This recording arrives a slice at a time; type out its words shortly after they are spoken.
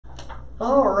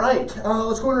All right,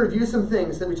 let's go and review some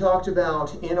things that we talked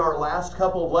about in our last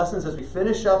couple of lessons as we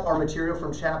finish up our material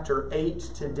from chapter 8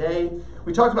 today.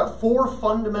 We talked about 4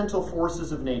 fundamental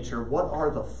forces of nature. What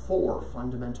are the 4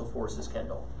 fundamental forces,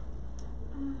 Kendall?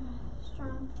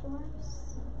 Strong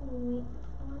force, weak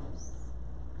force,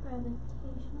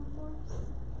 gravitational force,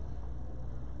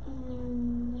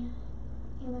 and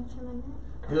electromagnetic.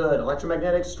 Good.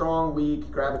 Electromagnetic, strong, weak,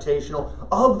 gravitational.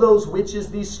 Of those, which is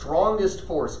the strongest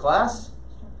force, class?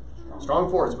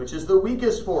 Strong force. Which is the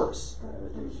weakest force?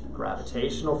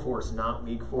 Gravitational force, not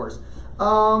weak force.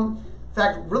 In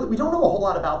fact, really, we don't know a whole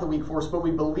lot about the weak force, but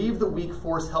we believe the weak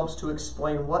force helps to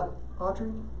explain what,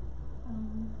 Audrey?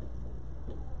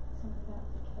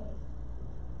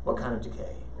 What kind of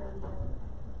decay?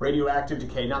 Radioactive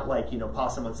decay, not like,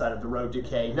 possum on the side of the road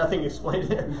decay. Nothing explained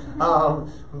there.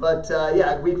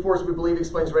 Yeah, weak force we believe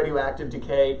explains radioactive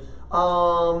decay.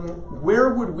 Where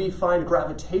would we find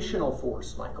gravitational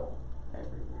force, Michael?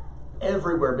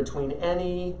 Everywhere between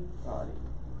any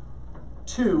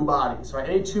two bodies, right?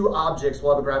 Any two objects will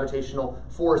have a gravitational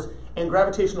force. And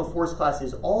gravitational force, class,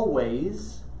 is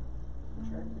always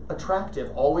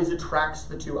attractive. Always attracts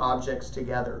the two objects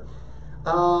together.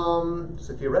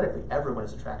 So theoretically, everyone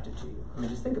is attracted to you. I mean,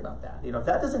 just think about that. If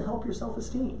that doesn't help your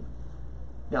self-esteem.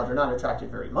 Now, they're not attracted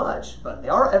very much, but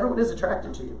everyone is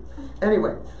attracted to you.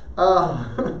 Anyway,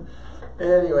 I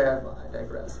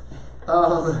digress.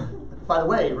 By the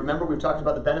way, remember we've talked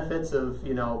about the benefits of,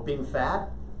 being fat?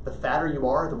 The fatter you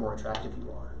are, the more attractive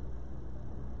you are.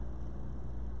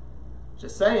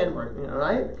 Just saying,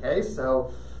 right? Okay,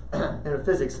 so in a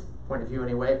physics point of view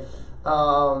anyway,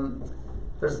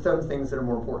 there's some things that are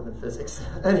more important than physics.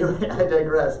 Anyway, I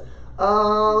digress.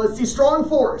 Let's see, strong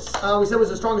force. We said it was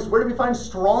the strongest. Where do we find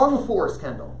strong force,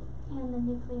 Kendall? In the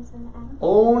nucleus of an atom.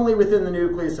 Only within the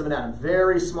nucleus of an atom.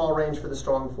 Very small range for the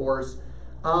strong force.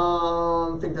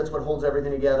 I think that's what holds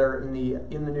everything together in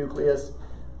the nucleus.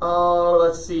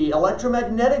 Let's see,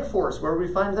 electromagnetic force. Where do we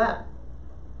find that?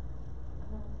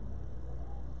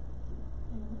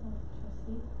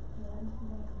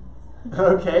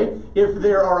 Okay, if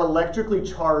there are electrically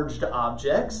charged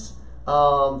objects,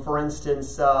 for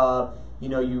instance,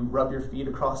 you rub your feet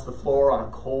across the floor on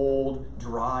a cold,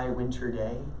 dry winter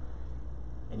day,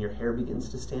 and your hair begins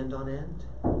to stand on end,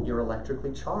 you're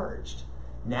electrically charged.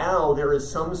 Now there is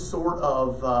some sort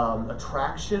of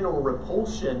attraction or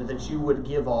repulsion that you would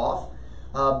give off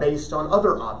based on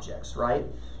other objects, right?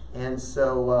 And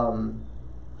so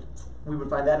we would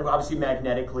find that obviously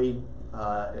magnetically.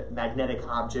 Magnetic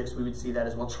objects, we would see that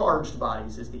as well. Charged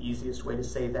bodies is the easiest way to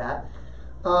say that.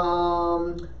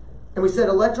 And we said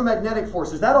electromagnetic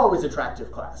force. Is that always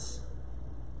attractive, class?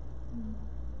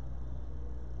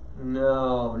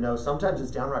 No. Sometimes it's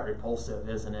downright repulsive,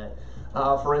 isn't it?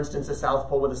 For instance, a south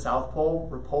pole with a south pole,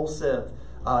 repulsive.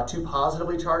 2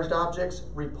 positively charged objects,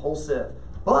 repulsive.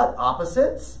 But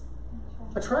opposites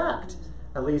attract,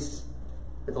 at least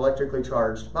with electrically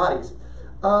charged bodies.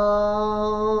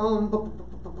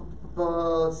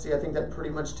 Let's see, I think that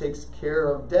pretty much takes care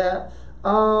of that.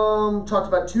 Talked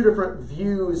about 2 different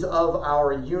views of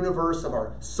our universe, of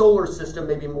our solar system,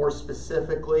 maybe more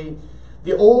specifically.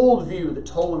 The old view that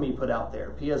Ptolemy put out there,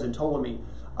 P as in Ptolemy,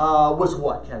 was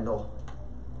what, Kendall?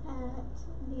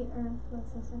 The Earth was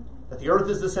the center. That the Earth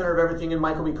is the center of everything, and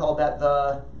Michael, we called that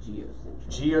the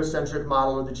geocentric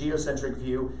model, or the geocentric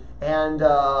view. And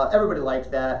everybody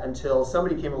liked that until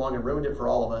somebody came along and ruined it for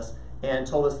all of us and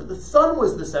told us that the sun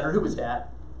was the center. Who was that?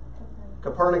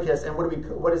 Copernicus. And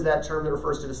what is that term that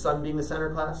refers to the sun being the center,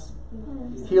 class?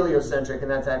 Heliocentric, and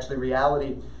that's actually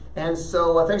reality. And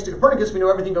so thanks to Copernicus, we know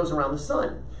everything goes around the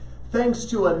sun. Thanks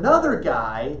to another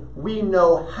guy, we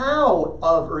know how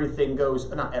everything goes,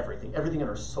 not everything, everything in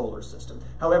our solar system,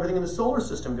 how everything in the solar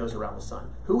system goes around the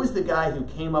sun. Who is the guy who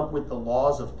came up with the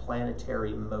laws of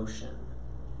planetary motion?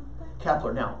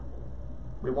 Kepler. Now,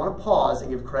 we want to pause and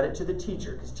give credit to the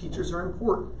teacher, because teachers are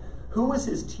important. Who was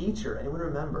his teacher? Anyone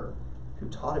remember? Who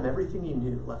taught him everything he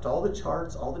knew, left all the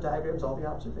charts, all the diagrams, all the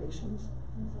observations?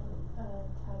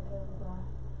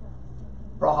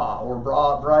 Brahe, or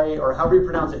Brahe, or however you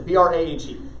pronounce it,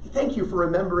 B-R-A-H-E. Thank you for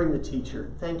remembering the teacher.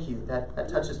 Thank you. That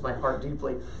touches my heart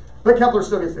deeply. But Kepler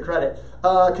still gets the credit,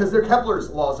 because they're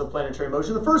Kepler's laws of planetary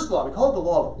motion. The first law, we call it the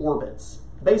law of orbits.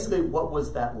 Basically, what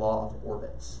was that law of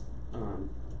orbits?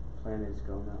 Planets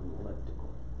go around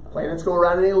elliptical. Planets go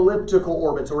around in elliptical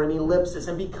orbits, or in ellipses.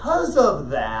 And because of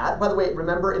that, by the way,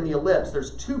 remember in the ellipse,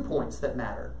 there's 2 points that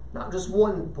matter. Not just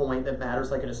 1 point that matters,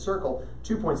 like in a circle,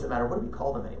 2 points that matter. What do we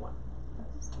call them, anyone?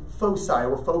 Foci,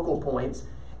 or focal points.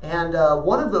 And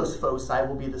one of those foci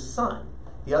will be the sun.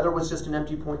 The other was just an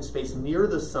empty point in space near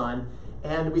the sun.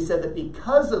 And we said that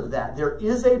because of that, there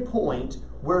is a point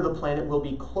where the planet will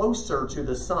be closer to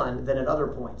the sun than at other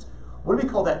points. What do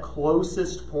we call that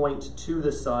closest point to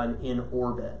the sun in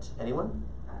orbit? Anyone?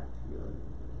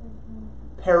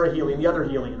 Perihelion, the other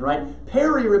helion, right?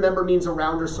 Peri, remember, means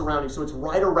around or surrounding, so it's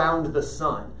right around the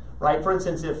sun, right? For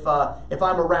instance, if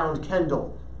I'm around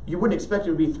Kendall, you wouldn't expect it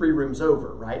to be 3 rooms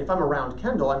over, right? If I'm around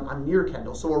Kendall, I'm near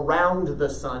Kendall, so around the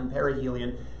sun,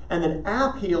 perihelion. And then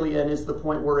aphelion is the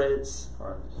point where it's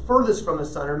furthest from the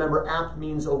sun. Remember, ap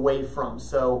means away from,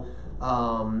 so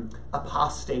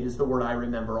apostate is the word I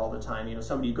remember all the time. You know,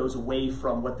 somebody who goes away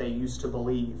from what they used to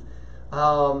believe.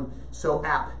 So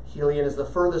aphelion is the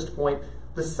furthest point.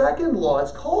 The second law,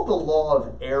 it's called the law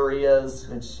of areas,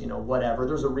 which, you know, whatever,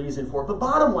 there's a reason for it. But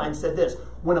bottom line said this: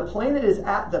 when a planet is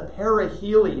at the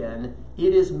perihelion,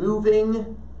 it is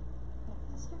moving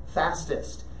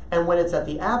fastest. And when it's at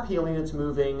the aphelion, it's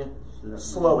moving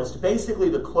slowest. Basically,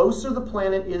 the closer the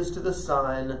planet is to the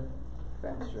sun,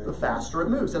 the faster it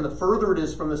moves. And the further it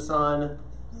is from the sun,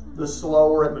 the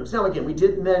slower it moves. Now, again, we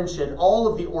did mention all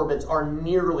of the orbits are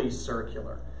nearly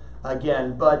circular.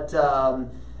 Again, but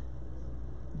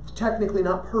technically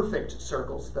not perfect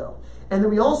circles, though. And then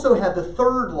we also had the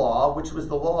third law, which was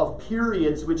the law of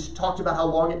periods, which talked about how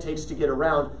long it takes to get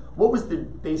around. What was the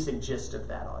basic gist of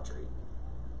that, Audrey?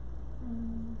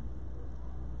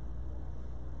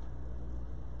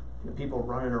 The people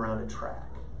running around a track.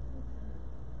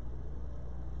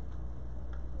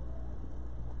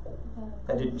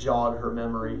 That didn't jog her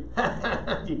memory.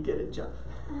 You get it, John?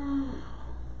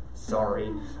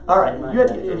 Sorry. All right,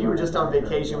 you were just on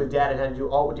vacation with Dad and had to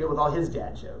deal with all his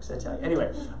dad jokes, I tell you.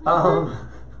 Anyway,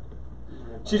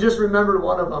 she just remembered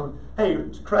one of them. Hey,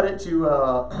 credit to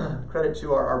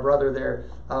our brother there.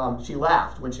 She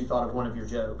laughed when she thought of one of your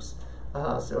jokes.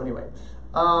 So anyway,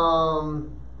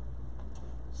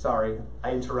 sorry,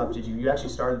 I interrupted you. You actually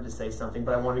started to say something,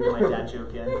 but I wanted to get my dad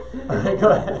joke in. All right,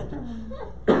 go ahead.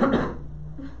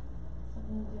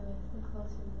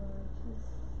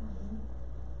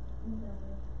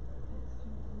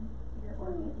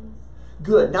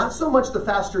 Good. Not so much the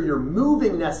faster you're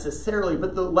moving necessarily,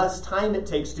 but the less time it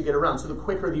takes to get around. So the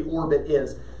quicker the orbit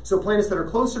is. So planets that are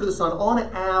closer to the sun, on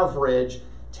average,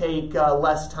 take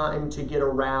less time to get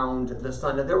around the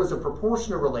sun. Now, there was a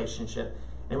proportional relationship.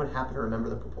 Anyone happen to remember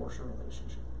the proportional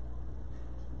relationship?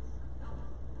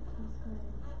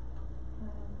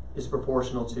 Is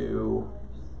proportional to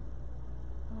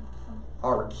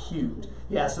r cubed.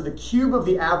 Yeah, so the cube of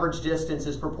the average distance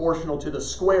is proportional to the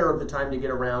square of the time to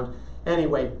get around.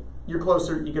 Anyway, you're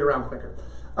closer, you get around quicker.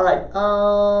 All right,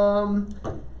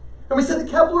 and we said that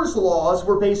Kepler's laws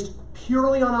were based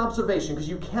purely on observation, because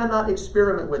you cannot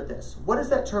experiment with this. What is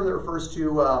that term that refers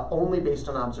to only based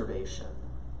on observation?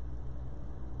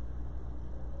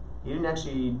 You didn't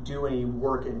actually do any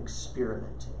work in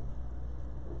experimenting.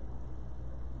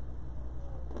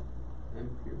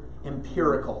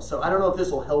 Empirical. So I don't know if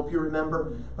this will help you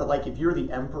remember, but like if you're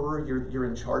the emperor, you're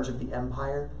in charge of the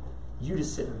empire, you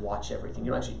just sit and watch everything.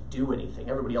 You don't actually do anything.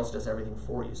 Everybody else does everything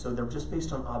for you. So they're just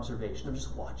based on observation. They're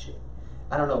just watching.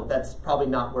 I don't know. That's probably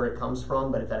not where it comes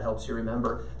from, but if that helps you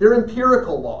remember. They're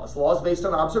empirical laws, laws based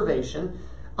on observation.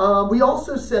 We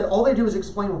also said all they do is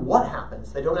explain what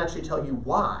happens. They don't actually tell you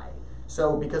why.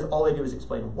 So because all they do is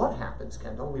explain what happens,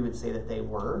 Kendall, we would say that they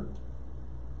were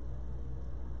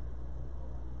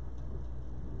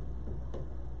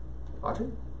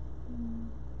Audrey?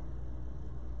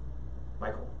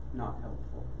 Michael? Not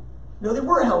helpful. No, they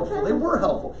were helpful. They were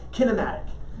helpful. Kinematic.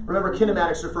 Remember,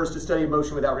 kinematics refers to study of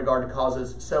motion without regard to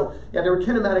causes. So, yeah, there were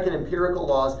kinematic and empirical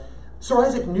laws. Sir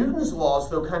Isaac Newton's laws,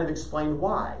 though, kind of explain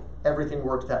why everything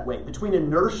worked that way. Between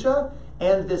inertia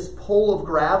and this pull of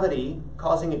gravity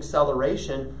causing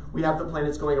acceleration, we have the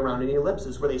planets going around in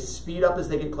ellipses where they speed up as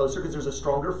they get closer because there's a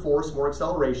stronger force, more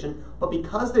acceleration. But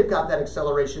because they've got that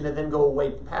acceleration, they then go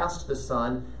away past the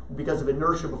sun because of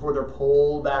inertia before they're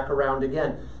pulled back around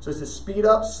again. So it's a speed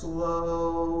up,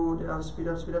 slow down, speed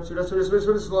up, speed up, speed up, speed up, speed up,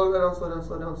 speed up, slow down, slow down,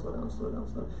 slow down, slow down, slow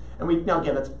down, slow down. And now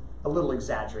again, that's a little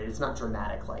exaggerated. It's not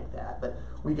dramatic like that, but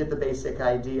we get the basic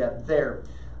idea there.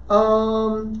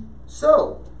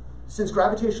 So, since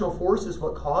gravitational force is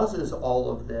what causes all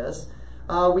of this,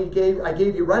 I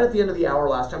gave you right at the end of the hour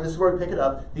last time, this is where we pick it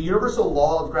up, the universal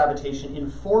law of gravitation in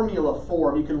formula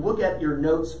form. You can look at your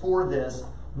notes for this.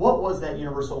 What was that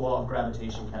universal law of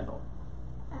gravitation, Kendall?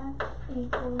 F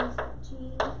equals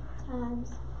G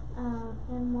times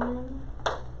M1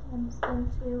 times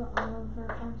M2 all over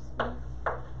R squared.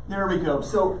 There we go.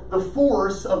 So the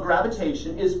force of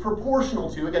gravitation is proportional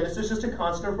to, again, this is just a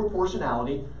constant of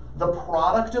proportionality, the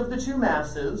product of the two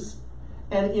masses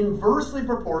and inversely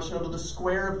proportional to the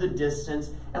square of the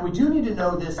distance. And we do need to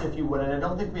know this, if you would, and I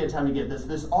don't think we had time to get this.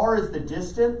 This r is the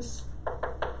distance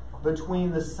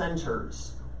between the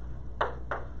centers.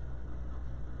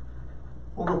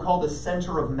 What we'll call the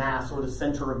center of mass or the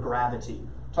center of gravity.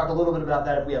 Talk a little bit about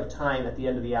that if we have time at the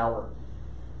end of the hour.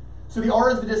 So the r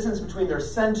is the distance between their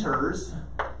centers.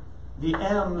 The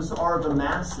m's are the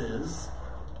masses.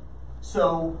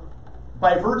 So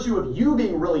by virtue of you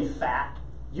being really fat,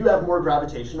 you have more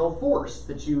gravitational force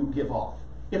that you give off.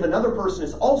 If another person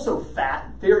is also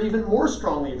fat, they're even more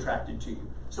strongly attracted to you.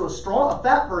 So a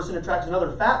fat person attracts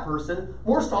another fat person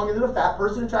more strongly than a fat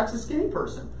person attracts a skinny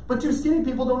person. But two skinny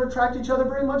people don't attract each other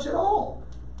very much at all.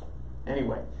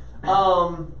 Anyway,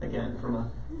 again, from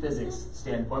a physics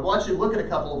standpoint, we'll actually look at a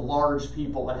couple of large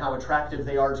people and how attractive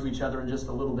they are to each other in just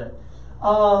a little bit.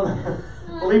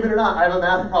 Believe it or not, I have a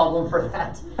math problem for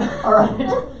that. All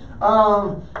right.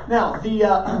 Now,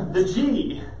 the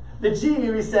G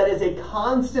we said is a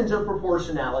constant of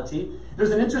proportionality.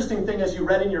 There's an interesting thing as you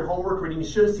read in your homework reading. You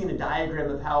should have seen a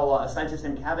diagram of how a scientist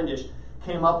named Cavendish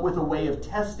came up with a way of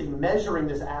testing, measuring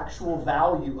this actual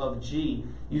value of G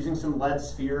using some lead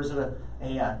spheres and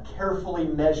a carefully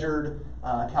measured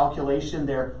calculation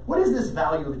there. What is this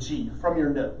value of G from your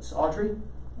notes, Audrey?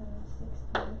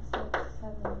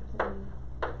 6.673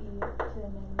 e to the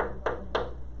negative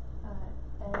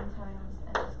 11 n times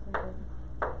n squared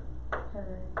per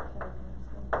kilogram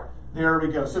squared. There we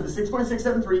go. So the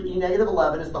 6.673 e negative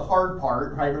 11 is the hard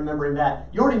part, right? Remembering that.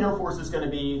 You already know force is going to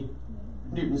be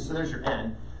newtons, so there's your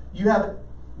n. You have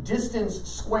distance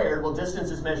squared. Well,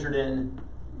 distance is measured in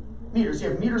meters. You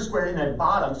have meters squared in the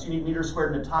bottom, so you need meters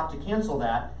squared in the top to cancel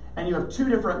that. And you have two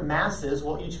different masses.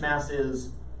 Well, each mass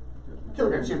is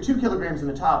kilograms. You have 2 kilograms in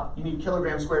the top. You need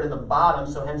kilograms squared in the bottom,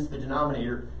 so hence the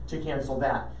denominator to cancel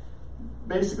that.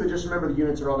 Basically, just remember the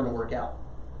units are all going to work out.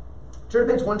 Turn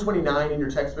to page 129 in your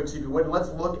textbooks, if you would, and let's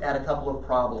look at a couple of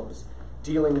problems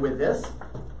dealing with this.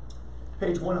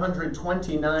 Page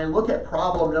 129, look at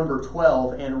problem number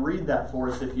 12 and read that for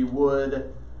us, if you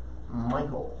would,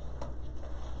 Michael.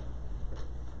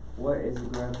 What is the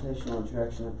gravitational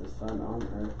attraction of the sun on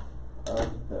Earth,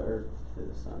 of the Earth to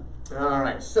the sun? All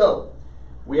right, so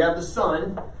we have the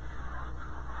sun,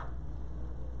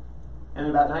 and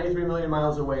about 93 million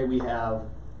miles away we have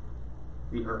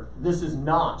the Earth. This is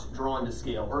not drawn to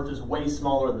scale. Earth is way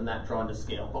smaller than that drawn to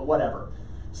scale, but whatever.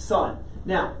 Sun.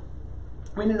 Now,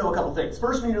 we need to know a couple things.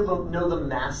 First, we need to know the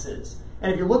masses.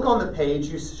 And if you look on the page,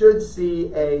 you should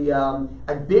see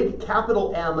a big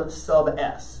capital M sub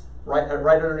S, right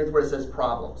underneath where it says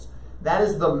problems. That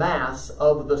is the mass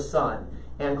of the sun.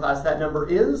 And class, that number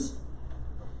is?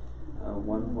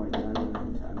 1.99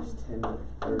 times 10 to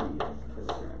the 30th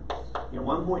kilograms. Yeah,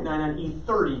 1.99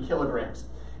 E30 kilograms.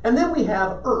 And then we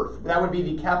have Earth. That would be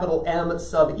the capital M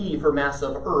sub E for mass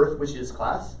of Earth, which is,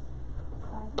 class?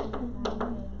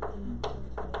 5.98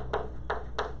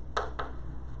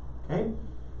 Okay.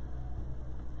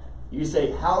 You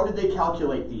say, how did they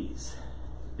calculate these?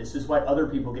 This is why other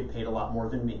people get paid a lot more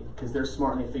than me, because they're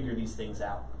smart and they figure these things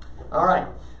out. All right.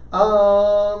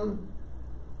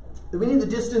 We need the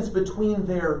distance between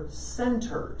their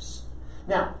centers.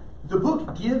 Now, the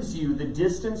book gives you the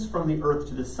distance from the Earth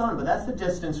to the sun, but that's the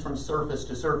distance from surface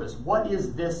to surface. What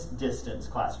is this distance,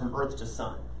 class, from Earth to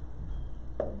sun?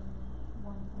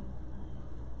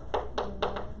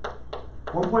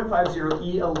 1.50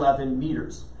 E11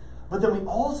 meters. But then we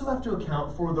also have to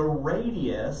account for the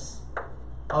radius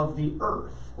of the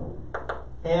Earth.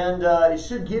 And it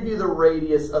should give you the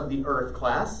radius of the Earth,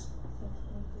 class.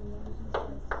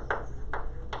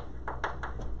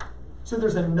 So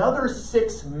there's another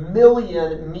 6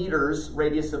 million meters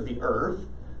radius of the Earth,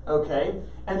 okay?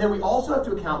 And then we also have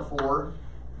to account for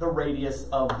the radius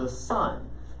of the sun.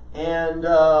 And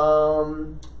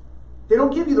they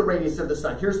don't give you the radius of the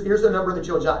sun. Here's a number that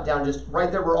you'll jot down just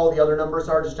right there where all the other numbers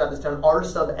are. Just jot this down. R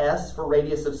sub S for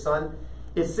radius of sun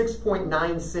is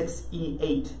 6.96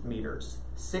 E8 meters.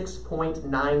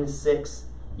 6.96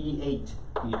 E8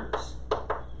 meters.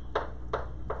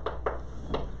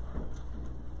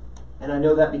 And I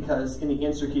know that because in the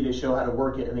answer key they show how to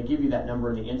work it, and they give you that number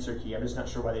in the answer key. I'm just not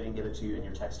sure why they didn't give it to you in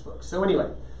your textbook. So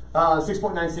anyway,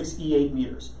 6.96 E8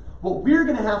 meters. What we're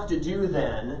going to have to do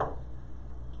then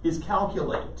is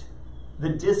calculate the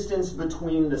distance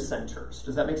between the centers.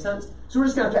 Does that make sense? So we're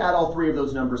just going to have to add all three of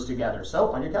those numbers together.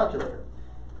 So on your calculator,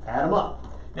 add them up.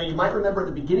 Now you might remember at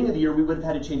the beginning of the year we would have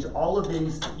had to change all of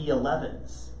these to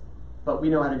E11s. But we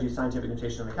know how to do scientific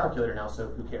notation on the calculator now, so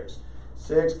who cares?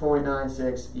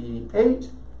 6.96 E8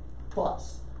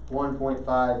 plus 1.5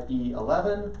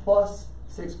 E11 plus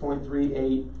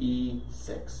 6.38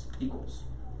 E6 equals.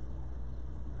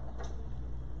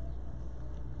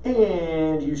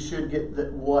 And you should get the,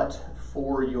 what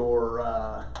for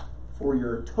your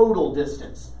total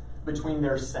distance between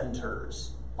their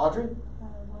centers. Audrey?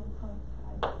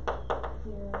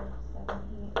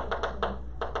 1.5078.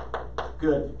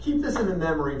 Good. Keep this in the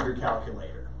memory of your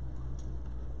calculator.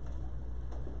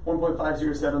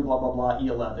 1.507 blah blah blah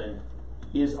E11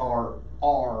 is our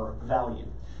R value.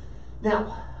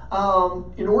 Now,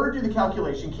 in order to do the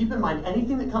calculation, keep in mind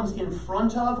anything that comes in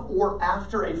front of or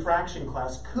after a fraction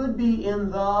class could be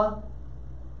in the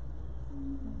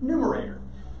numerator.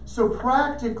 So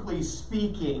practically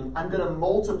speaking, I'm going to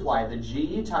multiply the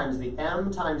G times the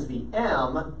M times the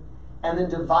M and then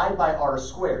divide by R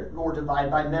squared, or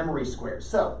divide by memory squared.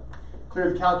 So,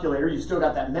 clear the calculator. You've still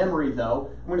got that memory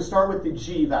though. I'm going to start with the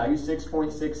G value,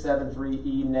 6.673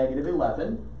 E negative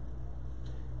 11,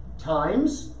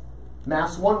 times,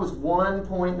 mass 1 was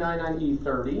 1.99 E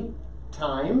 30,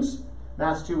 times,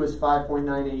 mass 2 was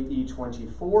 5.98 E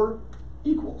 24,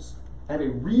 equals. I have a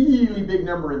really big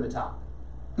number in the top.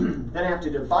 Then I have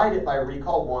to divide it by,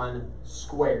 recall 1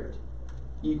 squared,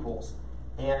 equals.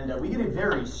 And we get a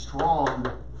very strong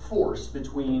force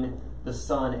between the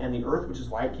sun and the earth, which is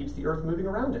why it keeps the earth moving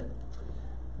around it.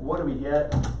 What do we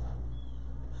get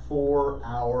for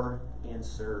our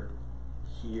answer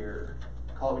here?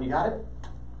 Call it when you got it.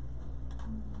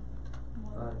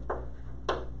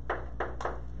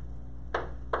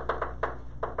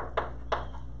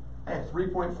 I have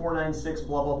 3.496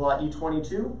 blah blah blah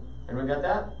E22. Anyone got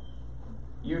that?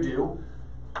 You do.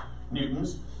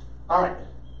 Newtons. All right.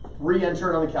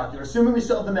 Re-enter it on the calculator, assuming we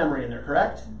still have the memory in there,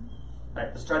 correct? All right,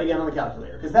 let's try it again on the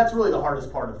calculator, because that's really the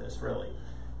hardest part of this, really.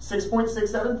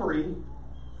 6.673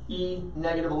 E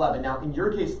negative 11. Now, in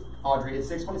your case, Audrey, it's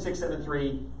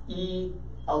 6.673 E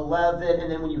 11,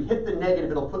 and then when you hit the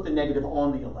negative, it'll put the negative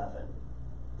on the 11.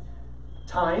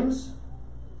 Times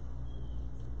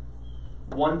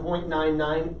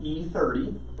 1.99 E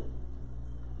 30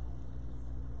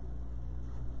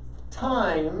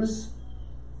 times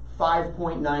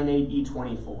 5.98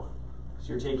 E24. So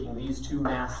you're taking these two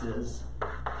masses,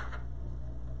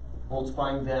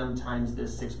 multiplying them times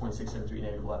this 6.673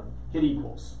 negative 11. Hit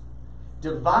equals.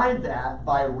 Divide that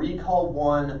by recall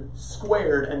 1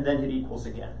 squared and then hit equals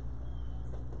again.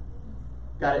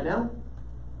 Got it now?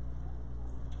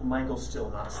 Michael's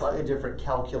still not. Slightly different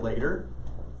calculator.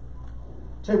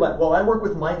 Tell you what, while I work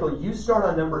with Michael, you start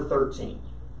on number 13.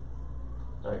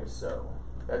 Okay, so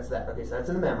that's that. Okay, so that's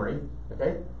in the memory.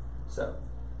 Okay? So,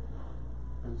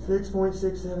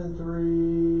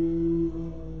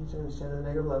 6.673 times 10 to the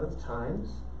negative 11th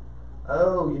times.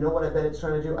 Oh, you know what I bet it's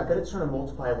trying to do? I bet it's trying to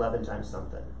multiply 11 times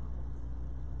something.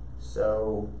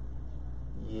 So,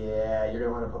 yeah, you're going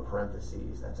to want to put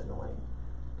parentheses. That's annoying.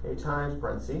 Okay, times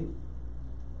parentheses.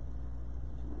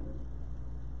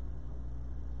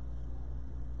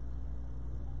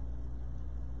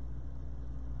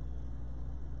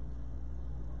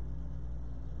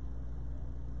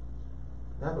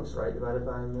 That looks right, divided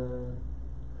by the...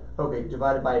 Okay,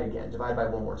 divided by it again. Divided by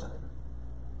one more time.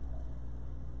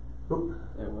 Oop.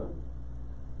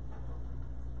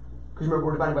 Because remember,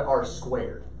 we're dividing by R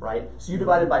squared, right? So you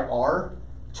divided by R.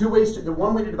 Two ways to... The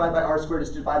one way to divide by R squared is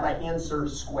to divide by answer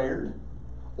squared,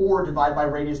 or divide by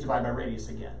radius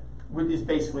again. It's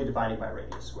basically dividing by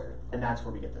radius squared. And that's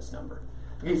where we get this number.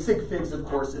 Okay, sig figs, of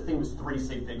course, the thing was 3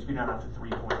 sig figs. We don't have to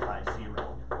 3.50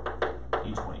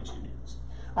 E22 newtons.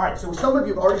 All right, so some of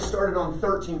you have already started on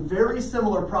 13. Very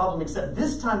similar problem, except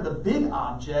this time the big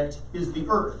object is the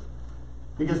Earth,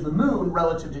 because the moon,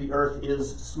 relative to the Earth,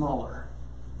 is smaller.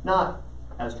 Not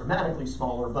as dramatically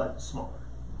smaller, but smaller.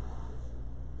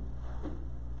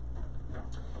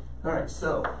 All right,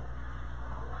 so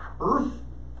Earth,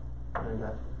 I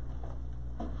got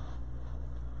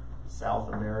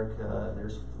South America,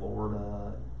 there's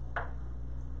Florida,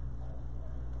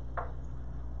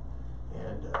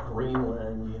 and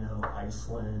Greenland, you know,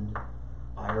 Iceland,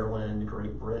 Ireland,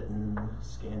 Great Britain,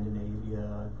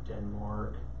 Scandinavia,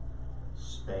 Denmark,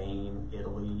 Spain,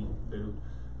 Italy,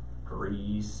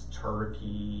 Greece,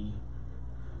 Turkey,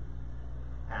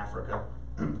 Africa.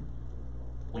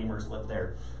 Lemurs live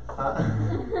there.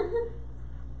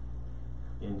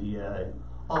 India.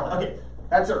 Oh, okay,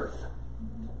 that's Earth.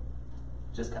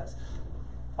 Just cuz.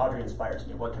 Audrey inspires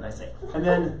me, what can I say? And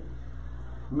then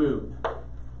moon.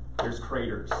 There's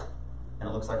craters, and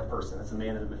it looks like a person. That's the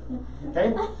man in the moon.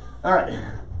 Okay? All right.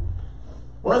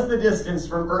 What's the distance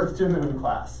from Earth to moon,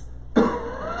 class?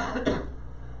 3.84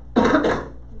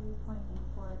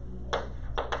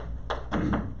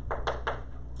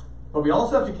 But we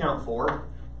also have to count for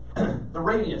the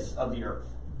radius of the Earth.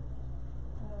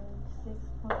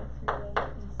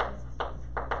 6.38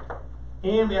 E6.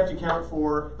 And we have to account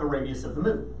for the radius of the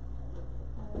moon.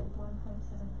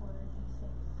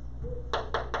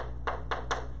 1.74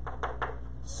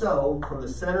 So, from the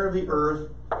center of the Earth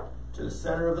to the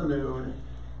center of the moon,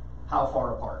 how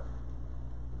far apart?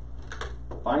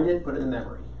 Find it, put it in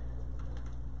memory.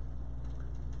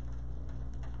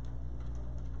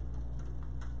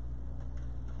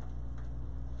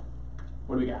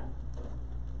 What do we got?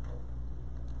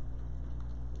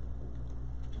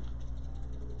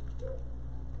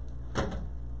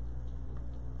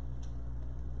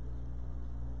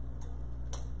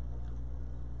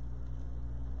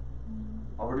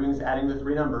 All we're doing is adding the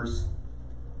three numbers.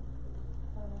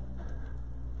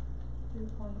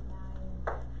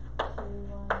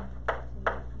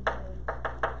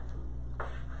 2.92138.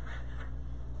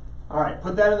 All right,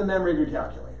 put that in the memory of your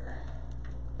calculator.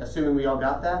 Assuming we all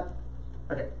got that?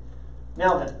 Okay.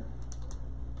 Now then,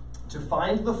 to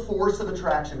find the force of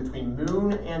attraction between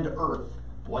moon and Earth,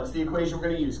 what's the equation we're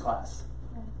going to use, class?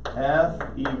 F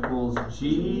equals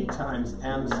G times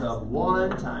M sub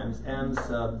 1 times M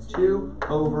sub 2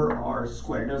 over R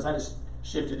squared. Notice I just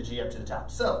shifted the G up to the top.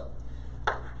 So,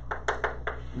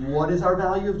 what is our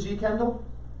value of G, Kendall?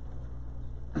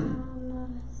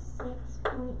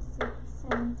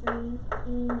 6.673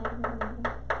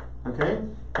 E-11. Okay,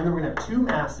 and then we're going to have two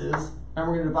masses, and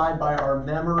we're going to divide by our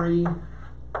memory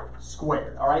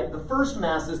squared. All right, the first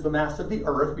mass is the mass of the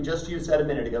Earth. We just used that a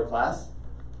minute ago, class.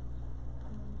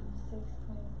 6.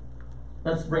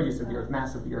 That's the radius of the Earth,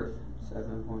 mass of the Earth.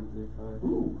 7.35.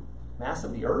 Ooh, mass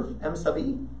of the Earth, M sub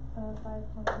E.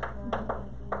 5.98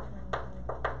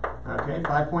 Okay,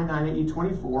 5.98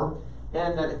 E24,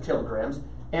 and then kilograms.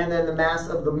 And then the mass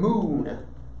of the moon.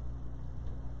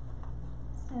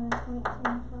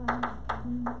 7.25.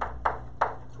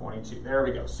 22. There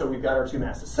we go. So we've got our two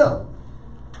masses. So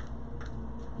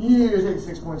you take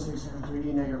 6.673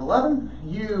 E negative 11.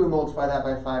 You multiply that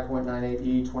by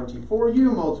 5.98 E24.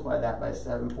 You multiply that by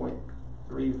 7.35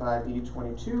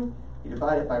 E22. You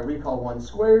divide it by recall 1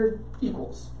 squared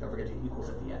equals. Don't forget to equals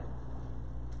at the end.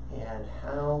 And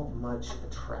how much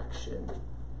attraction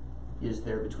is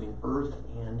there between Earth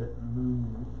and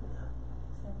Moon?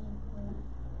 7.47.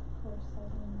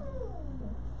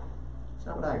 That's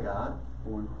not what I got.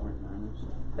 1.9.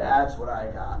 That's what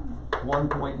I got.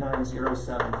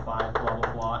 1.9075 blah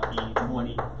blah blah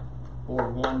E20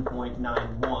 or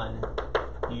 1.91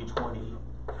 E20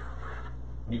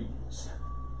 newtons.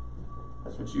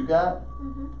 That's what you got?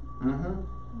 Mm-hmm.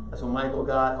 That's what Michael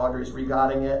got. Audrey's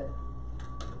regotting it.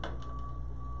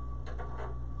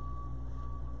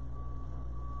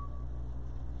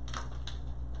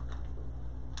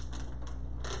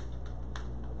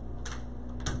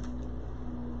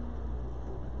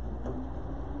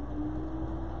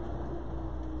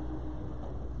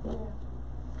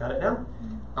 Got it now?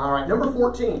 All right, number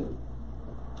 14.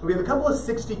 We have a couple of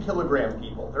 60 kilogram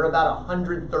people. They're about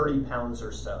 130 pounds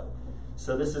or so.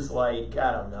 So this is like,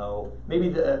 I don't know, maybe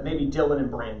Dylan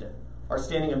and Brandon are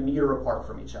standing a meter apart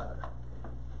from each other.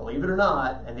 Believe it or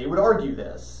not, and they would argue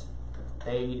this,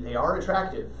 they are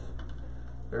attractive.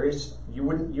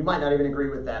 You might not even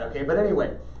agree with that, okay? But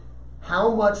anyway,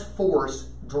 how much force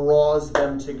draws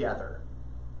them together?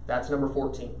 That's number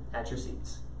 14 at your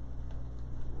seats.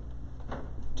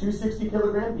 Two 60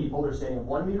 kilogram people, they're standing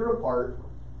 1 meter apart.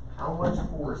 How much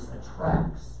force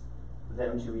attracts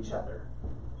them to each other?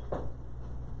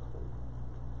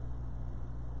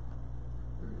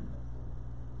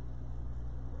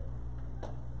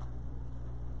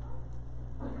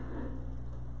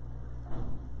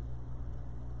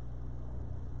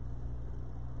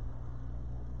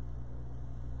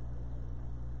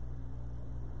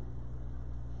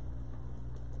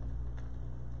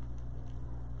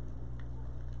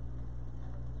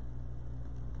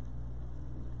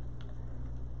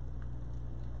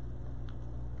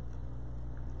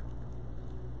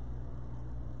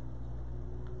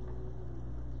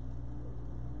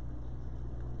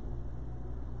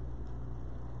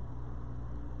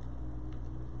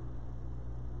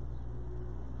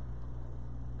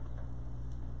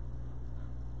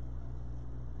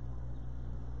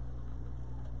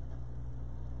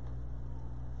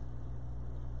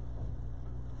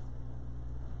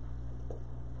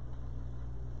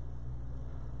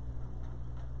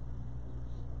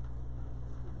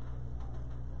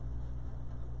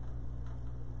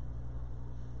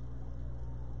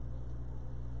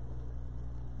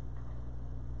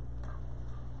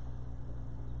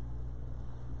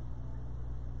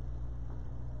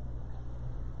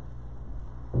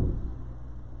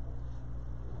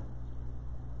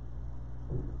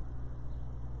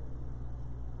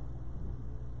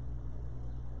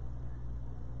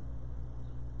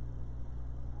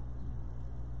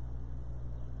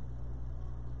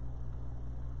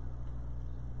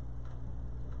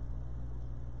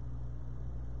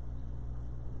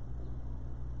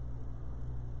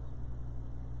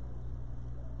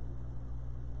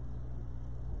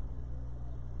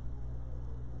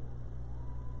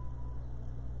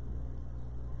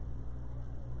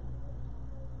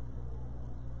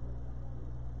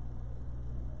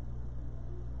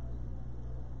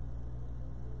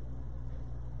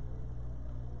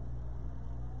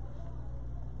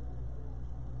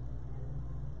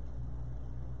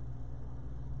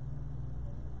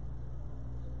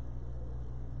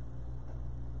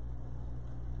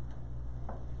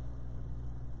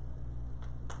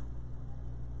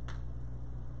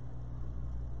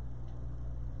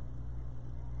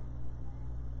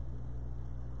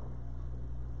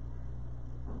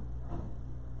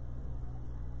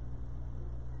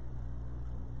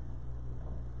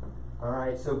 All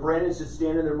right, so Brandon's just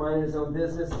standing there minding his own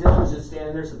business. Dylan's just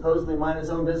standing there supposedly minding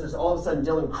his own business. All of a sudden,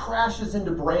 Dylan crashes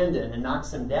into Brandon and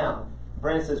knocks him down.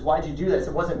 Brandon says, "Why'd you do that?" I said,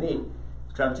 "It wasn't me.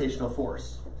 It's gravitational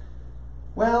force."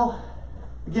 Well,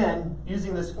 again,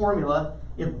 using this formula,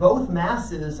 if both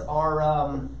masses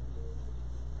are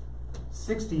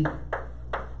 60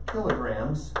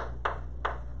 kilograms,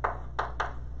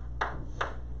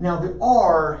 now the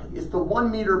R is the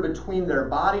 1 meter between their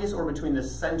bodies or between the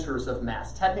centers of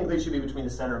mass. Technically, it should be between the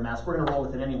center of mass. We're going to roll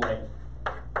with it anyway.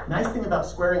 Nice thing about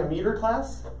squaring a meter,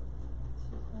 class,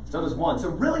 it's done as one. So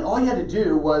really all you had to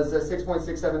do was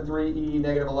 6.673 e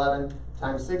negative 11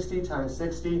 times 60 times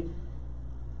 60.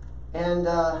 And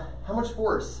how much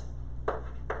force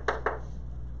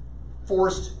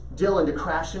forced Dylan to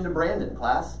crash into Brandon,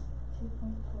 class?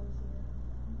 2.40.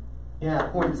 Yeah,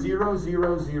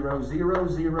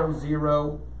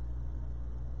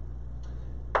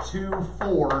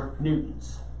 0.0000024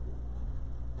 newtons.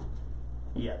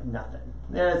 Yeah, nothing.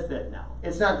 That's it. No,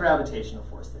 it's not gravitational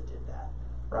force that did that,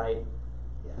 right?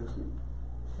 Yeah,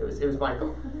 it was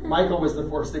Michael. Michael was the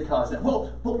force that caused it.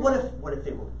 Well, but what if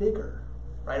they were bigger,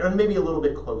 right? Or maybe a little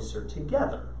bit closer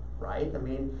together, right? I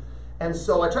mean, and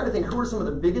so I tried to think who are some of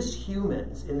the biggest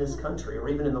humans in this country or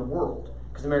even in the world,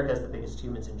 because America has the biggest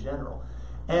humans in general.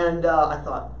 And I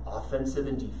thought offensive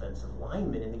and defensive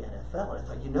linemen in the NFL. And I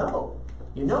thought, you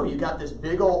got this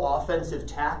big old offensive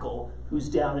tackle who's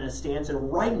down in a stance,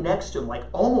 and right next to him, like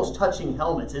almost touching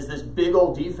helmets, is this big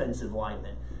old defensive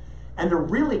lineman. And they're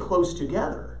really close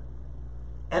together.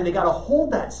 And they got to hold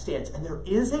that stance, and there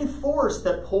is a force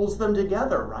that pulls them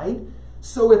together, right?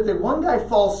 So if the one guy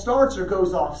false starts or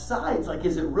goes off sides, like,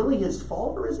 is it really his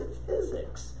fault or is it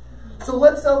physics? So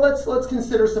let's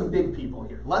consider some big people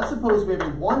here. Let's suppose we have a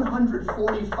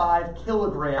 145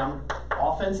 kilogram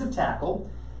offensive tackle,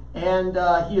 and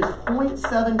he is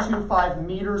 0.725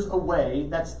 meters away.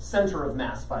 That's center of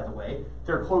mass, by the way.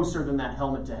 They're closer than that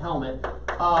helmet to helmet,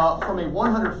 from a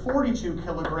 142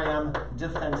 kilogram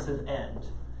defensive end.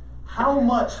 How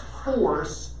much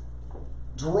force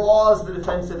draws the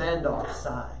defensive end off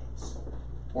sides?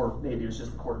 Or maybe it was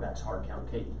just the quarterback's hard count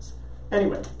cadence.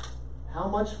 Anyway, how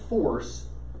much force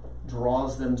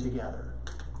draws them together?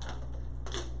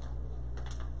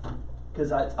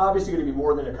 Because it's obviously going to be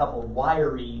more than a couple of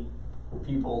wiry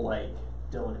people like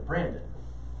Dylan and Brandon.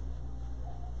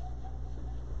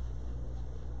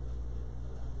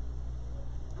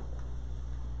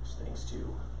 Just thanks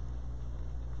to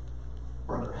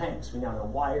Brother Hanks, we now know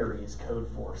wiry is code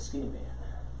for skinny man.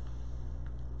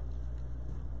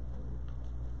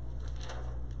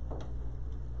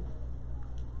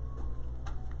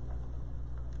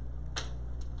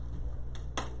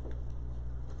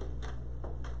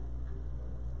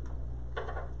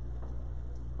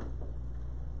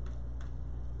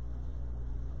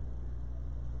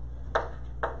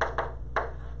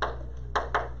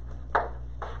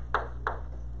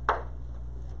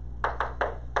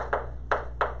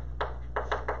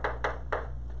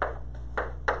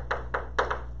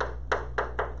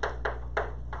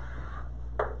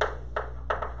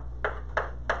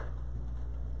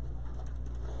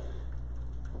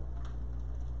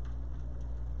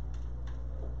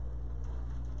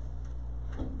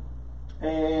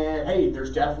 And hey,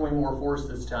 there's definitely more force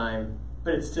this time,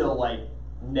 but it's still like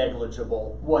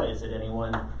negligible. What is it,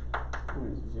 anyone?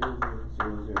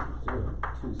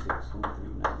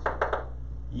 0.000261390.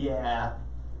 Yeah,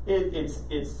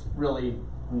 it's really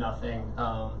nothing.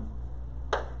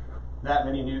 That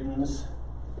many newtons?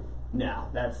 No,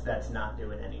 that's not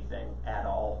doing anything at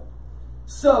all.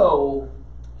 So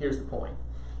here's the point.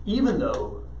 Even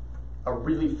though a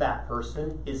really fat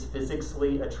person is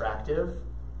physically attractive,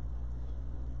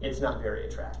 it's not very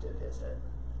attractive, is it?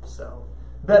 So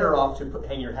better off to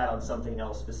hang your hat on something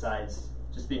else besides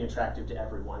just being attractive to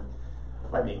everyone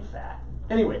by being fat.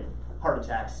 Anyway, heart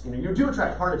attacks. You do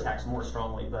attract heart attacks more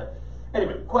strongly, but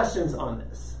anyway, questions on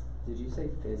this? Did you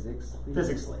say physics?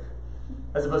 Physically,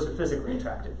 as opposed to physically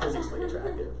attractive. Physically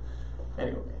attractive.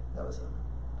 Anyway, that was a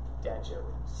dad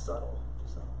joke. Subtle.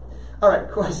 So, all right,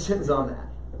 questions on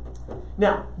that.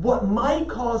 Now, what might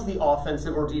cause the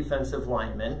offensive or defensive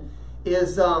lineman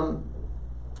is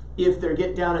if they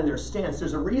get down in their stance,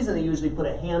 there's a reason they usually put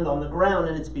a hand on the ground,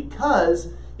 and it's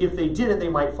because if they didn't, they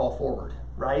might fall forward,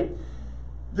 right?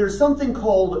 There's something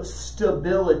called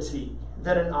stability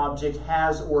that an object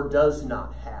has or does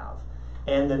not have.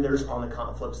 And then there's, on the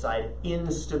flip side,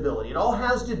 instability. It all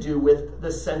has to do with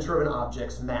the center of an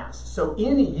object's mass. So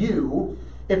in U,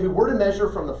 if we were to measure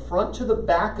from the front to the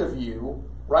back of U,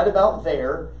 right about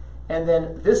there, and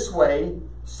then this way,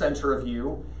 center of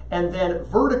U, And then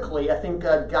vertically, I think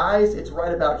guys, it's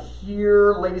right about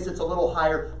here. Ladies, it's a little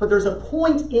higher. But there's a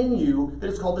point in you that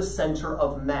is called the center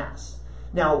of mass.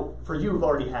 Now, for you who've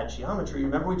already had geometry,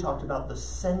 remember we talked about the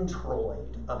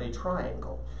centroid of a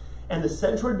triangle. And the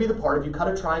centroid would be the part, if you cut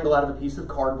a triangle out of a piece of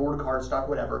cardboard, cardstock,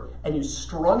 whatever, and you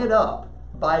strung it up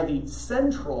by the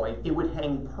centroid, it would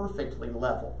hang perfectly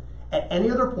level. At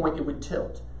any other point, it would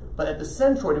tilt. But at the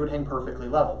centroid, it would hang perfectly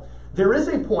level. There is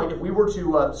a point, if we were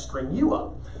to string you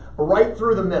up, right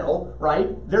through the middle,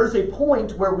 right? There's a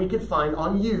point where we could find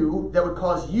on you that would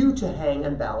cause you to hang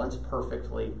and balance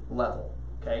perfectly level,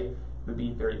 okay? It would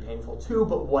be very painful too,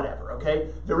 but whatever, okay?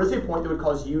 There is a point that would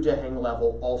cause you to hang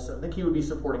level also. The key would be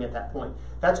supporting at that point.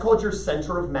 That's called your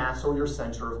center of mass or your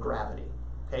center of gravity,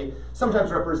 okay?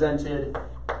 Sometimes represented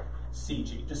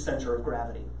CG, just center of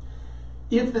gravity.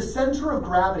 If the center of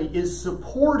gravity is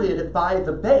supported by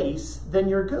the base, then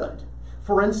you're good.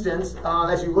 For instance,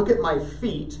 as you look at my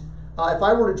feet, if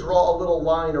I were to draw a little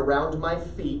line around my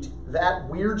feet, that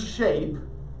weird shape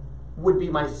would be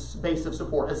my base of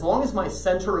support. As long as my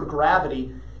center of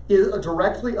gravity is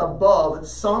directly above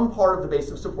some part of the base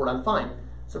of support, I'm fine.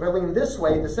 So if I lean this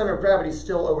way, the center of gravity is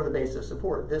still over the base of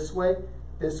support. This way,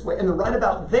 and then right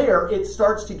about there, it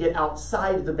starts to get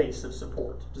outside the base of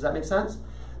support. Does that make sense?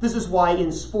 This is why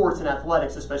in sports and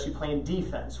athletics, especially playing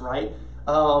defense, right?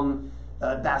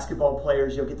 Basketball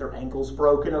players, you'll get their ankles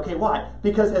broken. Okay, why?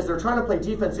 Because as they're trying to play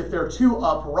defense, if they're too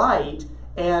upright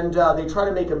and they try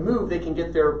to make a move, they can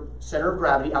get their center of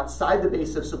gravity outside the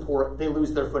base of support. They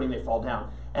lose their footing, they fall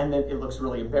down. And then it looks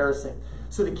really embarrassing.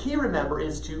 So the key, remember,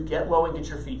 is to get low and get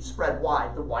your feet spread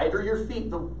wide. The wider your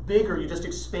feet, the bigger you just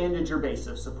expanded your base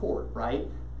of support, right?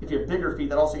 If you have bigger feet,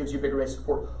 that also gives you bigger base of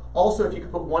support. Also, if you can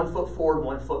put 1 foot forward,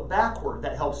 1 foot backward,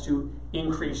 that helps to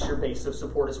increase your base of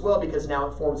support as well, because now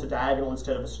it forms a diagonal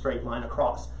instead of a straight line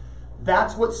across.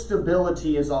 That's what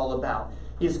stability is all about,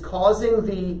 is causing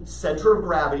the center of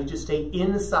gravity to stay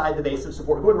inside the base of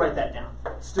support. Go ahead and write that down.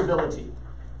 Stability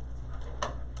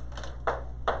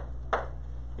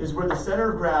is where the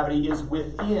center of gravity is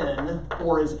within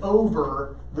or is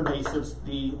over the base of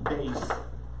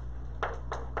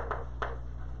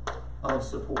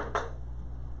support.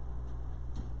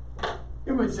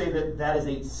 It would say that that is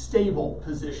a stable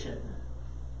position.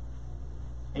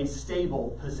 A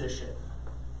stable position.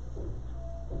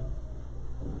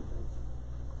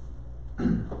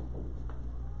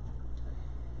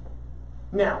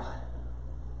 Now,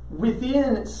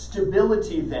 within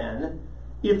stability then,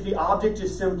 if the object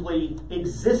is simply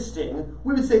existing,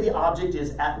 we would say the object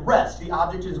is at rest. The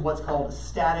object is what's called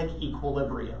static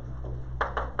equilibrium.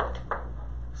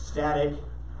 Static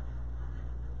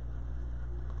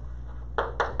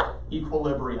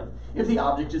equilibrium. If the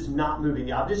object is not moving,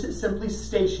 the object is simply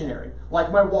stationary,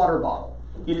 like my water bottle.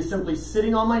 It is simply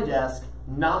sitting on my desk,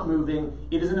 not moving.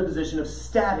 It is in a position of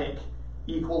static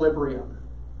equilibrium.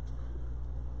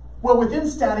 Well, within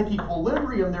static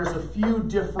equilibrium, there's a few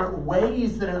different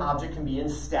ways that an object can be in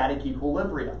static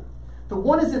equilibrium. The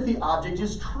one is if the object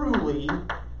is truly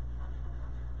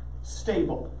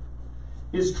stable.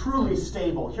 Is truly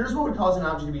stable. Here's what would cause an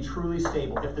object to be truly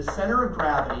stable. If the center of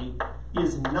gravity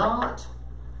is not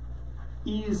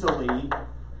easily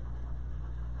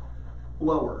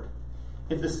lowered.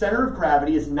 If the center of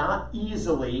gravity is not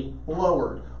easily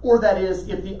lowered, or that is,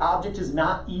 if the object is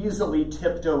not easily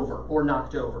tipped over or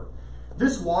knocked over.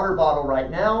 This water bottle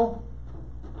right now,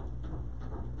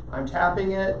 I'm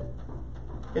tapping it,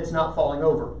 it's not falling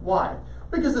over. Why?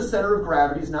 Because the center of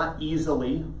gravity is not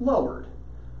easily lowered.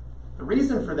 The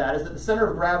reason for that is that the center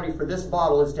of gravity for this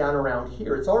bottle is down around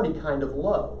here. It's already kind of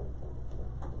low.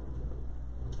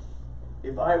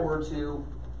 If I were to,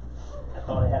 I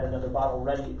thought I had another bottle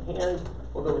ready at hand.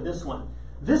 We'll go with this one.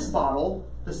 This bottle,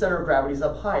 the center of gravity is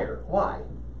up higher. Why?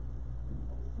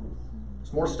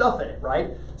 There's more stuff in it,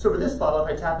 right? So for this bottle,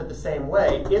 if I tap it the same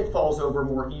way, it falls over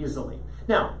more easily.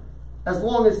 Now, as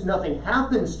long as nothing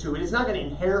happens to it, it's not going to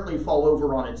inherently fall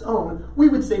over on its own. We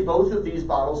would say both of these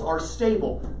bottles are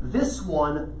stable. This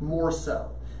one more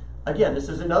so. Again, this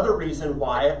is another reason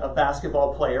why a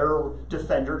basketball player or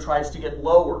defender tries to get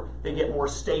lower. They get more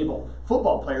stable.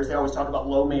 Football players, they always talk about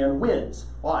low man wins.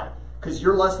 Why? Because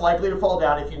you're less likely to fall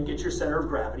down if you can get your center of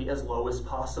gravity as low as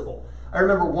possible. I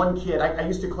remember one kid, I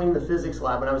used to clean the physics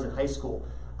lab when I was in high school.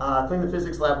 Cleaned the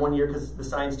physics lab one year because the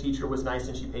science teacher was nice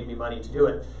and she paid me money to do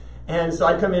it. And so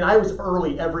I'd come in, I was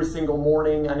early every single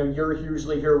morning. I know you're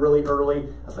usually here really early.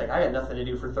 I was like, I had nothing to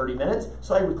do for 30 minutes.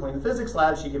 So I would clean the physics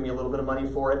lab. She'd give me a little bit of money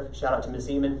for it. Shout out to Miss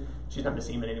Eamon. She's not Miss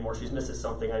Eamon anymore. She's Mrs.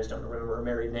 something. I just don't remember her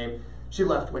married name. She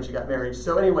left when she got married.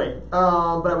 So anyway,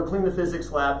 but I would clean the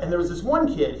physics lab, and there was this one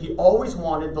kid, he always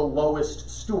wanted the lowest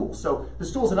stool. So the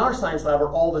stools in our science lab are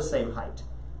all the same height.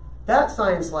 That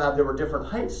science lab, there were different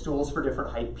height stools for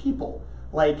different height people.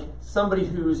 Like somebody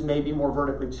who's maybe more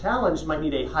vertically challenged might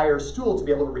need a higher stool to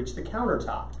be able to reach the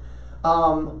countertop.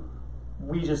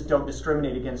 We just don't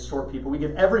discriminate against short people. We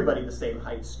give everybody the same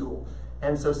height stool.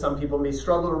 And so some people may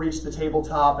struggle to reach the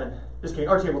tabletop, and just kidding,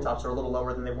 our tabletops are a little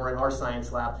lower than they were in our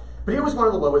science lab. But it was one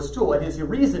of the lowest stool, and his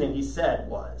reasoning, he said,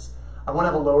 was, I want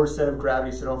to have a lower center of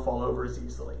gravity so I don't fall over as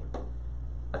easily.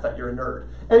 I thought you were a nerd.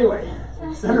 Anyway,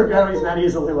 center of gravity is not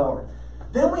easily lower.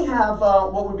 Then we have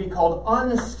what would be called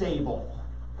unstable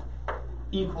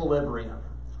equilibrium.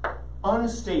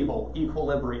 Unstable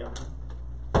equilibrium.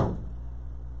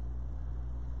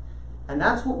 And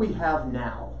that's what we have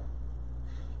now.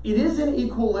 It is in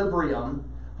equilibrium.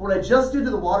 What I just did to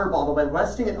the water bottle by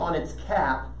resting it on its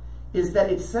cap is that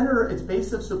its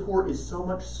base of support is so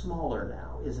much smaller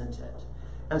now, isn't it?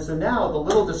 And so now the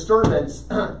little disturbance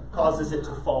causes it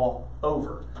to fall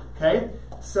over, okay?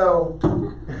 So,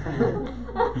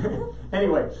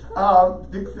 anyway,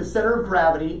 the center of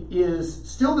gravity is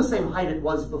still the same height it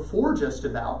was before just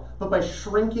about, but by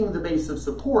shrinking the base of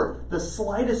support, the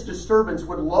slightest disturbance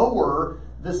would lower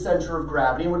the center of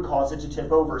gravity and would cause it to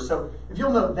tip over. So if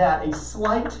you'll note that, a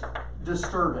slight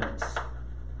disturbance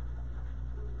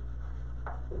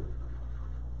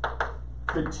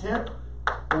could tip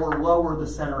or lower the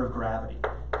center of gravity.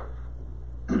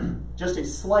 Just a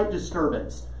slight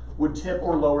disturbance would tip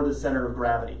or lower the center of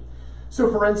gravity. So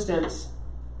for instance,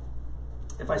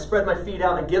 if I spread my feet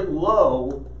out and get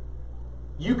low,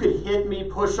 you could hit me,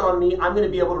 push on me, I'm going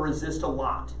to be able to resist a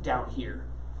lot down here.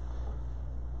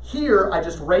 Here, I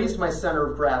just raised my center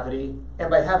of gravity,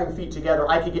 and by having feet together,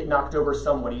 I could get knocked over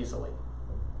somewhat easily.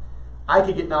 I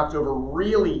could get knocked over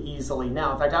really easily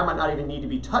now. In fact, I might not even need to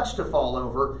be touched to fall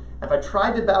over. If I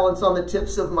tried to balance on the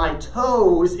tips of my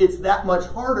toes, it's that much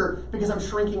harder because I'm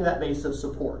shrinking that base of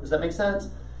support. Does that make sense?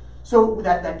 So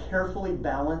that carefully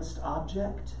balanced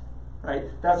object, right?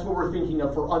 That's what we're thinking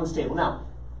of for unstable. Now,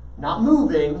 not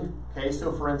moving, okay?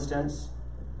 So for instance,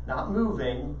 not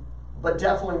moving, but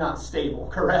definitely not stable,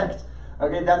 correct?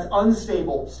 Okay, that's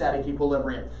unstable static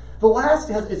equilibrium. The last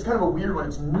it's kind of a weird one.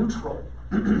 It's neutral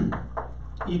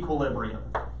equilibrium.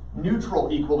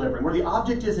 Neutral equilibrium, where the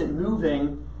object isn't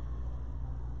moving,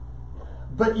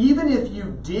 but even if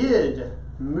you did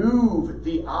move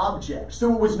the object,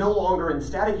 so it was no longer in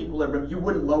static equilibrium, you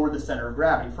wouldn't lower the center of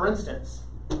gravity. For instance,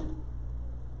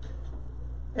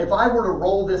 if I were to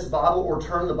roll this bottle or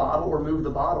turn the bottle or move the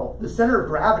bottle, the center of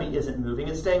gravity isn't moving,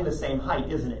 it's staying the same height,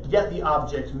 isn't it? Yet the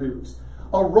object moves.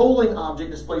 A rolling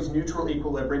object displays neutral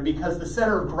equilibrium because the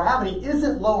center of gravity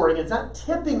isn't lowering, it's not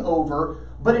tipping over,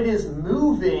 but it is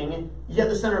moving, yet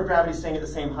the center of gravity is staying at the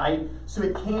same height, so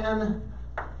it can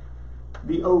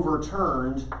be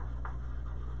overturned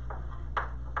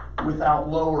without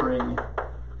lowering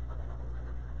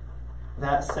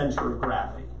that center of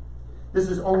gravity. This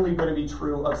is only going to be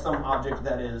true of some object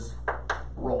that is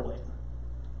rolling.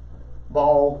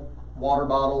 Ball, water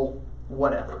bottle,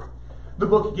 whatever. The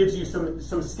book gives you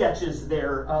some sketches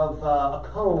there of a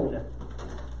cone.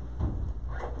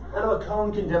 And a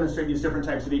cone can demonstrate these different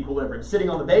types of equilibrium. Sitting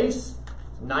on the base,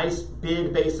 nice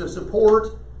big base of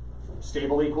support,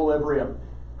 stable equilibrium.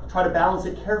 Try to balance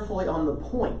it carefully on the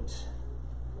point.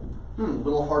 A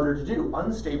little harder to do,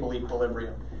 unstable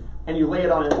equilibrium. And you lay it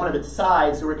on one of its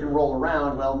sides so it can roll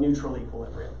around, well, neutral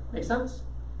equilibrium. Make sense?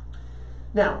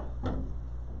 Now,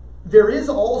 there is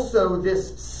also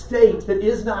this state that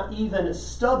is not even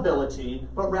stability,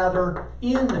 but rather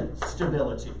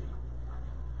instability.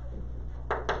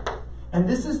 And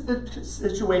this is the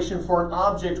situation for an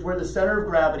object where the center of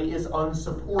gravity is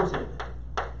unsupported.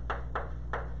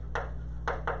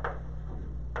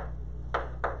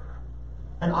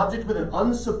 An object with an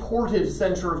unsupported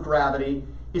center of gravity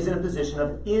is in a position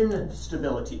of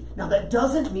instability. Now that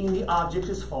doesn't mean the object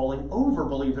is falling over,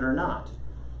 believe it or not.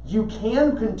 You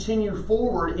can continue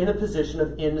forward in a position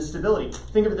of instability.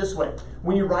 Think of it this way.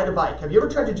 When you ride a bike, have you ever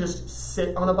tried to just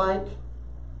sit on a bike?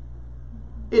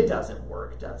 It doesn't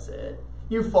work, does it?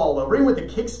 You fall over. Even with the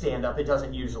kickstand up, it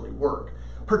doesn't usually work.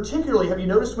 Particularly, have you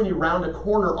noticed when you round a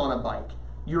corner on a bike,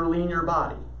 you lean your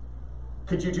body?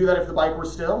 Could you do that if the bike were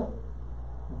still?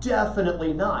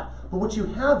 Definitely not. But what you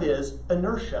have is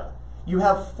inertia. You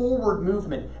have forward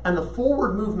movement, and the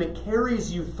forward movement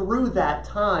carries you through that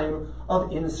time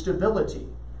of instability.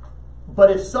 But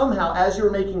if somehow, as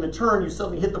you're making the turn, you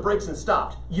suddenly hit the brakes and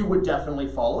stopped, you would definitely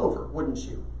fall over, wouldn't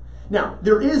you? Now,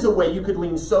 there is a way you could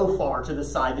lean so far to the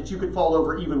side that you could fall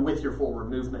over even with your forward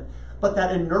movement. But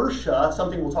that inertia,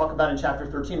 something we'll talk about in chapter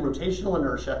 13, rotational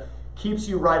inertia, keeps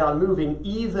you right on moving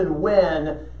even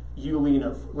when you lean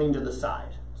to the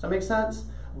side. Does that make sense?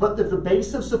 But if the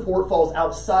base of support falls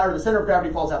outside, or the center of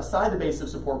gravity falls outside the base of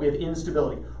support, we have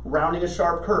instability. Rounding a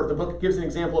sharp curve. The book gives an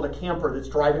example of a camper that's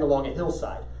driving along a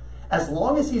hillside. As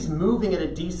long as he's moving at a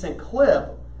decent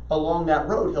clip along that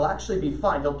road, he'll actually be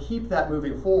fine. He'll keep that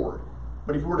moving forward.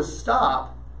 But if he were to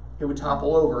stop, it would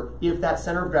topple over if that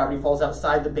center of gravity falls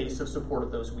outside the base of support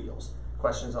of those wheels.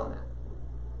 Questions on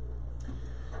that?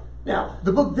 Now,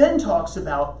 the book then talks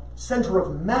about center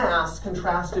of mass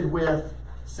contrasted with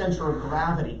center of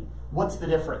gravity. What's the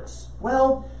difference?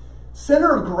 Well,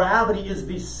 center of gravity is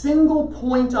the single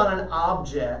point on an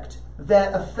object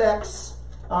that affects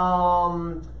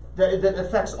that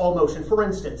affects all motion. For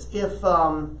instance, if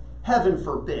heaven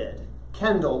forbid,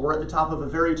 Kendall were at the top of a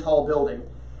very tall building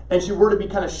and she were to be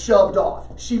kind of shoved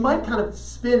off, she might kind of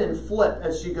spin and flip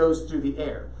as she goes through the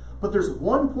air. But there's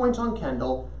one point on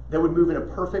Kendall that would move in a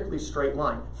perfectly straight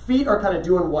line. Feet are kind of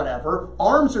doing whatever,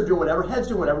 arms are doing whatever, head's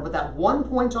doing whatever, but that one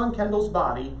point on Kendall's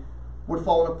body would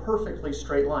fall in a perfectly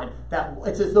straight line.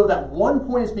 It's as though that one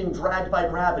point is being dragged by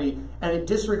gravity and it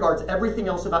disregards everything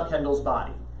else about Kendall's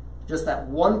body. Just that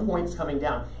one point's coming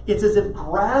down. It's as if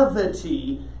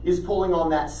gravity is pulling on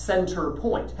that center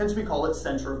point. Hence we call it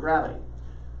center of gravity.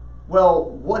 Well,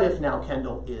 what if now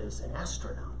Kendall is an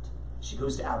astronaut? She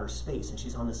goes to outer space and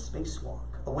she's on the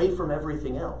spacewalk, away from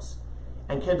everything else.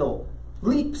 And Kendall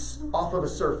leaps off of a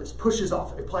surface, pushes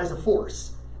off, applies a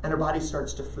force, and her body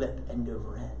starts to flip end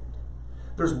over end.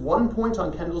 There's one point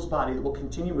on Kendall's body that will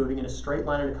continue moving in a straight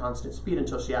line at a constant speed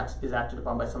until she is acted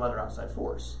upon by some other outside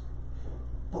force.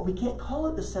 But we can't call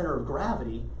it the center of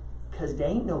gravity because there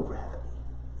ain't no gravity.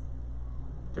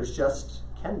 There's just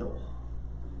Kendall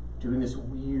doing this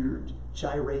weird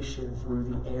gyration through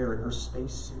the air in her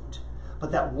spacesuit.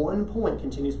 But that one point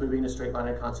continues moving in a straight line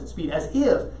at a constant speed, as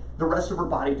if the rest of her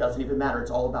body doesn't even matter.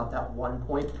 It's all about that one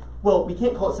point. Well, we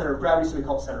can't call it center of gravity, so we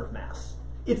call it center of mass.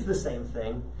 It's the same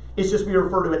thing. It's just we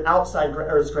refer to it outside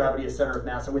Earth's gravity as center of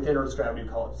mass, and within Earth's gravity we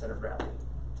call it center of gravity.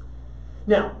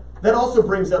 Now, that also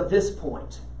brings up this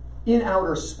point. In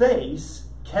outer space,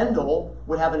 Kendall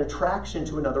would have an attraction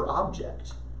to another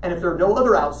object. And if there are no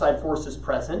other outside forces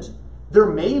present, there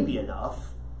may be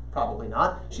enough, probably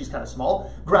not, she's kind of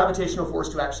small, gravitational force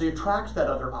to actually attract that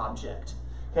other object.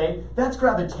 Okay, that's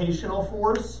gravitational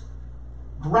force.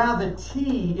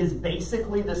 Gravity is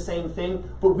basically the same thing,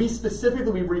 but we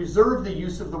reserve the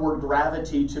use of the word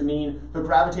gravity to mean the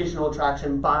gravitational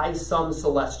attraction by some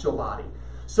celestial body.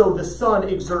 So the sun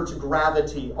exerts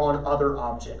gravity on other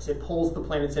objects. It pulls the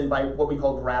planets in by what we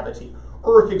call gravity.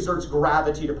 Earth exerts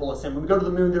gravity to pull us in. When we go to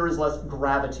the moon, there is less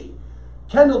gravity.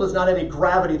 Kendall does not have a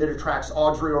gravity that attracts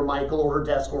Audrey or Michael or her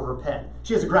desk or her pen.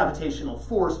 She has a gravitational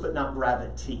force, but not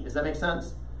gravity. Does that make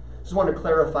sense? Just want to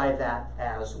clarify that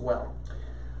as well.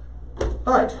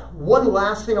 All right, one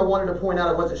last thing I wanted to point out.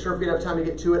 I wasn't sure if we'd have time to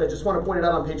get to it. I just want to point it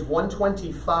out on page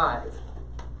 125.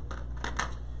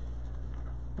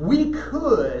 We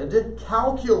could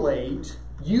calculate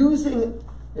using,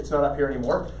 it's not up here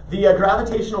anymore, the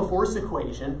gravitational force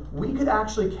equation. We could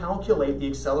actually calculate the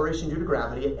acceleration due to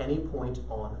gravity at any point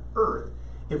on Earth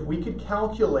if we could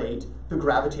calculate the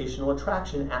gravitational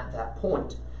attraction at that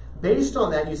point. Based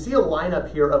on that, you see a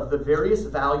lineup here of the various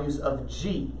values of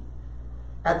G.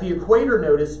 At the equator,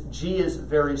 notice G is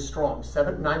very strong,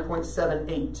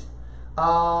 9.78.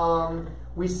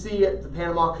 We see at the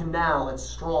Panama Canal, it's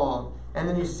strong. And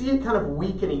then you see it kind of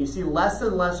weakening. You see less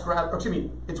and less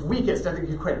it's weakest at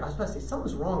the equator. I was about to say,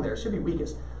 something's wrong there. It should be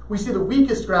weakest. We see the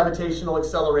weakest gravitational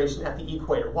acceleration at the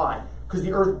equator. Why? Because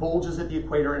the Earth bulges at the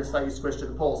equator and is slightly squished to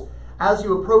the poles. As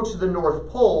you approach the North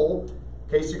Pole,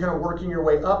 okay, so you're kind of working your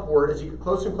way upward. As you get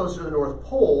closer and closer to the North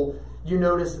Pole, you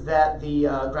notice that the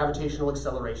gravitational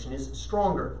acceleration is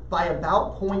stronger by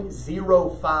about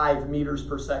 0.05 meters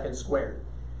per second squared.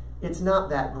 It's not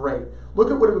that great.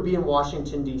 Look at what it would be in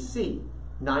Washington, D.C.,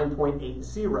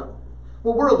 9.80.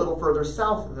 Well, we're a little further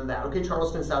south than that. Okay,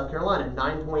 Charleston, South Carolina,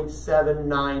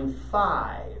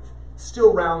 9.795.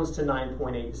 Still rounds to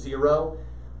 9.80.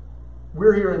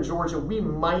 We're here in Georgia. We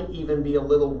might even be a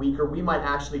little weaker. We might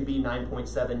actually be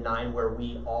 9.79 where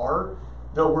we are,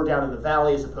 though we're down in the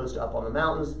valley as opposed to up on the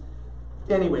mountains.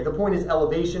 Anyway, the point is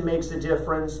elevation makes a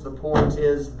difference. The point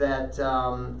is that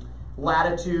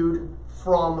latitude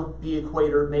from the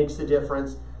equator makes a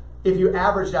difference. If you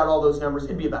averaged out all those numbers,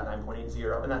 it'd be about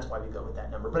 9.80, and that's why we go with that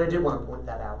number. But I did want to point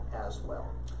that out as well.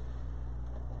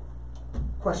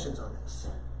 Questions on this?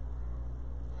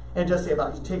 And it does say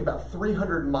you take about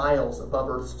 300 miles above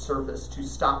Earth's surface to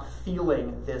stop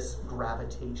feeling this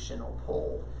gravitational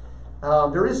pull.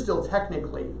 There is still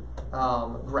technically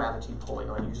gravity pulling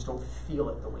on you, you just don't feel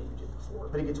it the way you did before.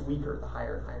 But it gets weaker the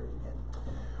higher and higher you get.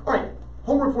 All right,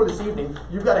 homework for this evening.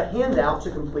 You've got a handout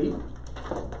to complete.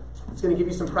 It's going to give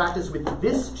you some practice with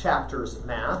this chapter's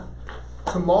math.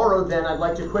 Tomorrow, then, I'd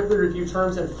like to quickly review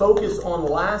terms and focus on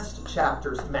last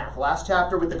chapter's math. Last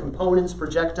chapter with the components,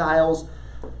 projectiles,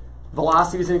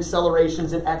 velocities and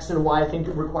accelerations in X and Y. I think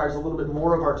it requires a little bit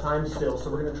more of our time still, so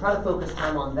we're going to try to focus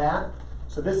time on that.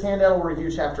 So this handout will review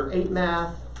Chapter 8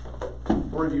 math,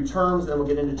 we'll review terms, then we'll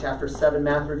get into Chapter 7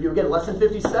 math review. Again, Lesson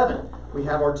 57, we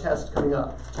have our test coming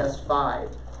up, Test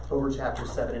 5, over Chapter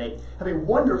 7 and 8. Have a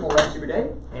wonderful rest of your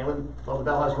day, and when the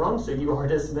bell has rung, so you are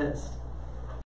dismissed.